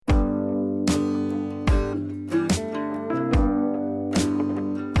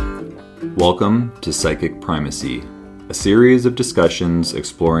Welcome to Psychic Primacy, a series of discussions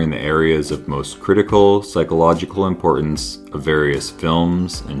exploring the areas of most critical psychological importance of various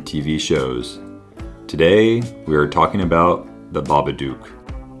films and TV shows. Today, we are talking about the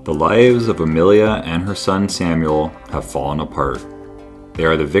Babadook. The lives of Amelia and her son Samuel have fallen apart. They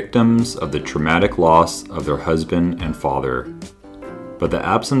are the victims of the traumatic loss of their husband and father. But the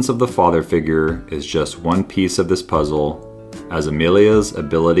absence of the father figure is just one piece of this puzzle, as Amelia's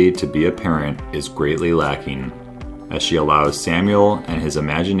ability to be a parent is greatly lacking, as she allows Samuel and his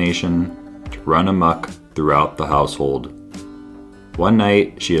imagination to run amok throughout the household. One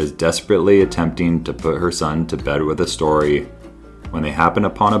night, she is desperately attempting to put her son to bed with a story when they happen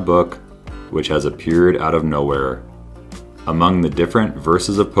upon a book which has appeared out of nowhere. Among the different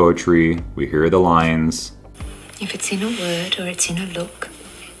verses of poetry, we hear the lines, "If it's in a word or it's in a look,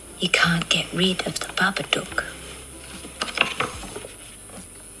 you can't get rid of the Babadook.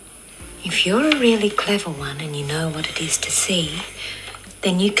 If you're a really clever one and you know what it is to see,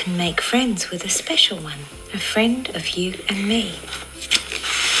 then you can make friends with a special one, a friend of you and me."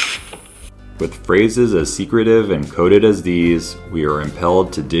 With phrases as secretive and coded as these, we are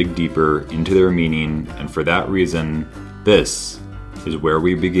impelled to dig deeper into their meaning, and for that reason, this is where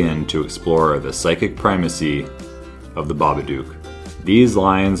we begin to explore the psychic primacy of the Babadook. These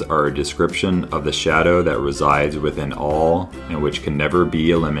lines are a description of the shadow that resides within all and which can never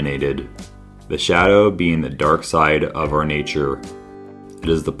be eliminated. The shadow being the dark side of our nature. It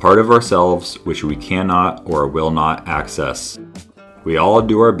is the part of ourselves which we cannot or will not access. We all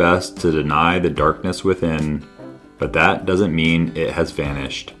do our best to deny the darkness within, but that doesn't mean it has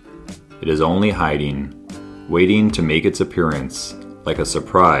vanished. It is only hiding, waiting to make its appearance, like a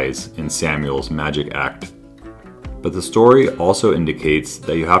surprise in Samuel's magic act. But the story also indicates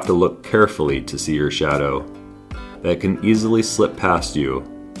that you have to look carefully to see your shadow, that can easily slip past you,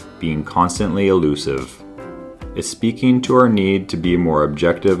 being constantly elusive. It's speaking to our need to be more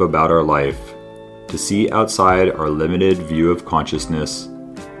objective about our life, to see outside our limited view of consciousness,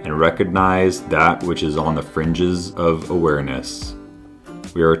 and recognize that which is on the fringes of awareness.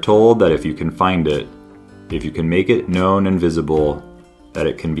 We are told that if you can find it, if you can make it known and visible, that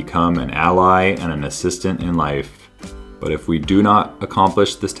it can become an ally and an assistant in life. But if we do not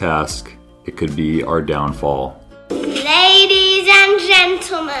accomplish this task, it could be our downfall. Ladies and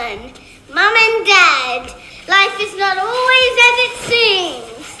gentlemen, Mum and Dad, life is not always as it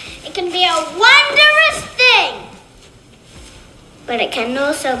seems. It can be a wondrous thing, but it can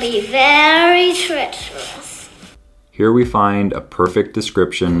also be very treacherous. Here we find a perfect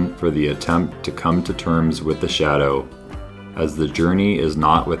description for the attempt to come to terms with the shadow, as the journey is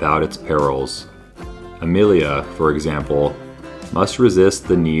not without its perils. Amelia, for example, must resist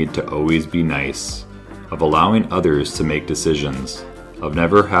the need to always be nice, of allowing others to make decisions, of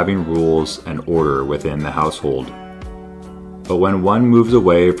never having rules and order within the household. But when one moves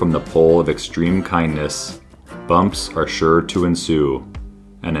away from the pole of extreme kindness, bumps are sure to ensue,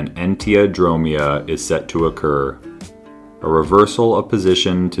 and an entiadromia is set to occur, a reversal of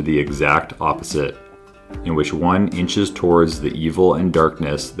position to the exact opposite, in which one inches towards the evil and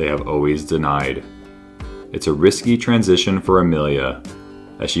darkness they have always denied. It's a risky transition for Amelia,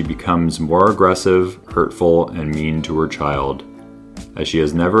 as she becomes more aggressive, hurtful, and mean to her child. As she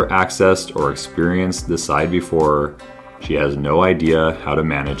has never accessed or experienced this side before, she has no idea how to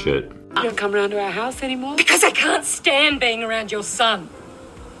manage it. You don't come around to our house anymore? Because I can't stand being around your son.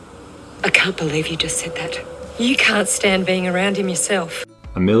 I can't believe you just said that. You can't stand being around him yourself.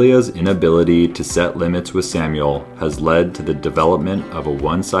 Amelia's inability to set limits with Samuel has led to the development of a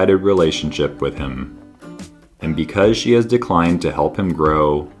one-sided relationship with him. And because she has declined to help him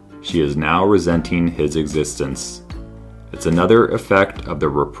grow, she is now resenting his existence. It's another effect of the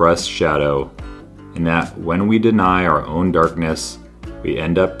repressed shadow, in that when we deny our own darkness, we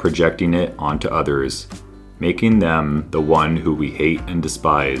end up projecting it onto others, making them the one who we hate and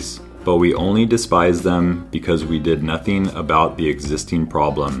despise. But we only despise them because we did nothing about the existing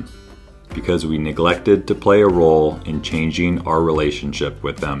problem, because we neglected to play a role in changing our relationship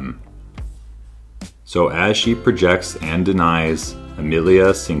with them. So as she projects and denies,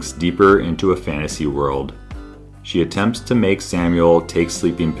 Amelia sinks deeper into a fantasy world. She attempts to make Samuel take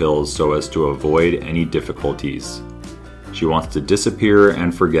sleeping pills so as to avoid any difficulties. She wants to disappear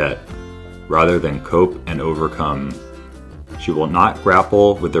and forget, rather than cope and overcome. She will not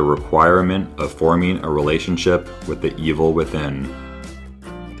grapple with the requirement of forming a relationship with the evil within.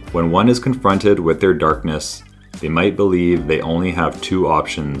 When one is confronted with their darkness, they might believe they only have two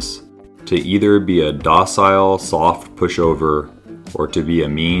options: to either be a docile, soft pushover, or to be a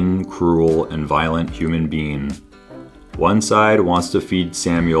mean, cruel, and violent human being. One side wants to feed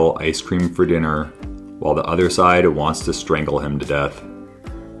Samuel ice cream for dinner, while the other side wants to strangle him to death.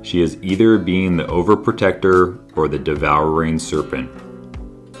 She is either being the overprotector or the devouring serpent.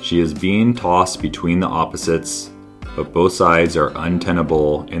 She is being tossed between the opposites, but both sides are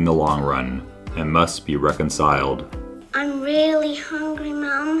untenable in the long run and must be reconciled. I'm really hungry,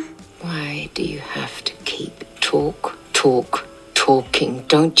 Mum. Why do you have to keep talking?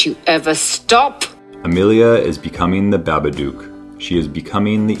 Don't you ever stop? Amelia is becoming the Babadook. She is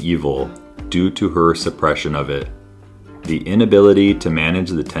becoming the evil due to her suppression of it. The inability to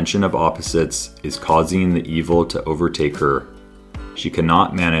manage the tension of opposites is causing the evil to overtake her. She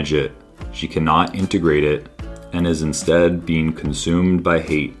cannot manage it, she cannot integrate it, and is instead being consumed by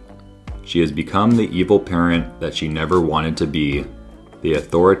hate. She has become the evil parent that she never wanted to be, the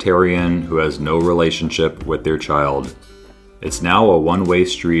authoritarian who has no relationship with their child. It's now a one-way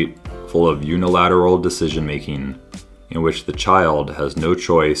street full of unilateral decision-making, in which the child has no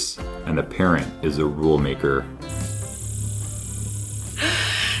choice and the parent is a rule maker.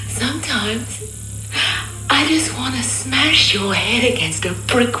 Sometimes I just want to smash your head against a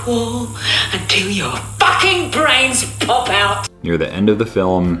brick wall until your fucking brains pop out. Near the end of the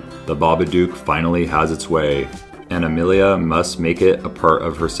film, the Babadook finally has its way, and Amelia must make it a part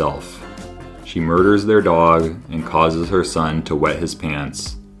of herself. She murders their dog and causes her son to wet his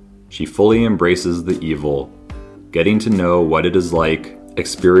pants. She fully embraces the evil, getting to know what it is like,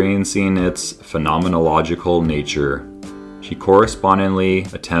 experiencing its phenomenological nature. She correspondingly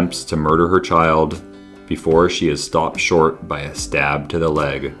attempts to murder her child before she is stopped short by a stab to the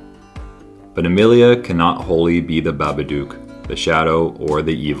leg. But Amelia cannot wholly be the Babadook, the shadow, or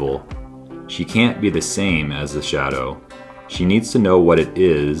the evil. She can't be the same as the shadow. She needs to know what it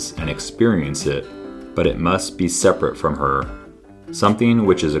is and experience it, but it must be separate from her, something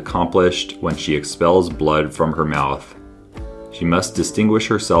which is accomplished when she expels blood from her mouth. She must distinguish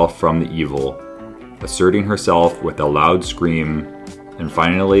herself from the evil, asserting herself with a loud scream, and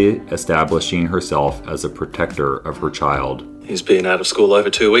finally establishing herself as a protector of her child. He's been out of school over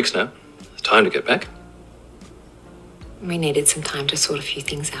 2 weeks now. It's time to get back. We needed some time to sort a few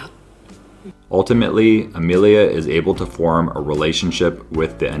things out. Ultimately, Amelia is able to form a relationship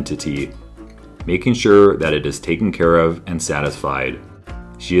with the entity, making sure that it is taken care of and satisfied.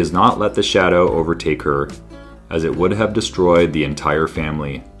 She has not let the shadow overtake her, as it would have destroyed the entire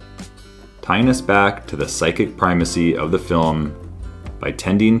family. Tying us back to the psychic primacy of the film, by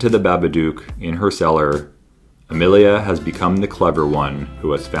tending to the Babadook in her cellar, Amelia has become the clever one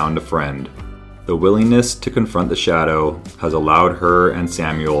who has found a friend. The willingness to confront the shadow has allowed her and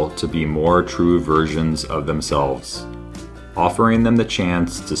Samuel to be more true versions of themselves, offering them the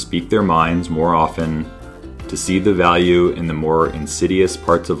chance to speak their minds more often, to see the value in the more insidious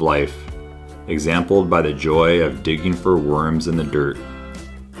parts of life, exampled by the joy of digging for worms in the dirt.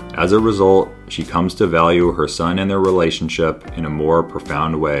 As a result, she comes to value her son and their relationship in a more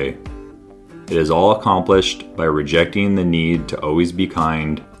profound way. It is all accomplished by rejecting the need to always be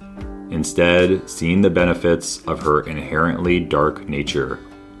kind, instead seeing the benefits of her inherently dark nature.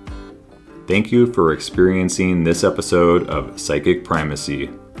 Thank you for experiencing this episode of Psychic Primacy.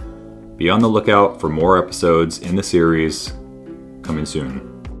 Be on the lookout for more episodes in the series, coming soon.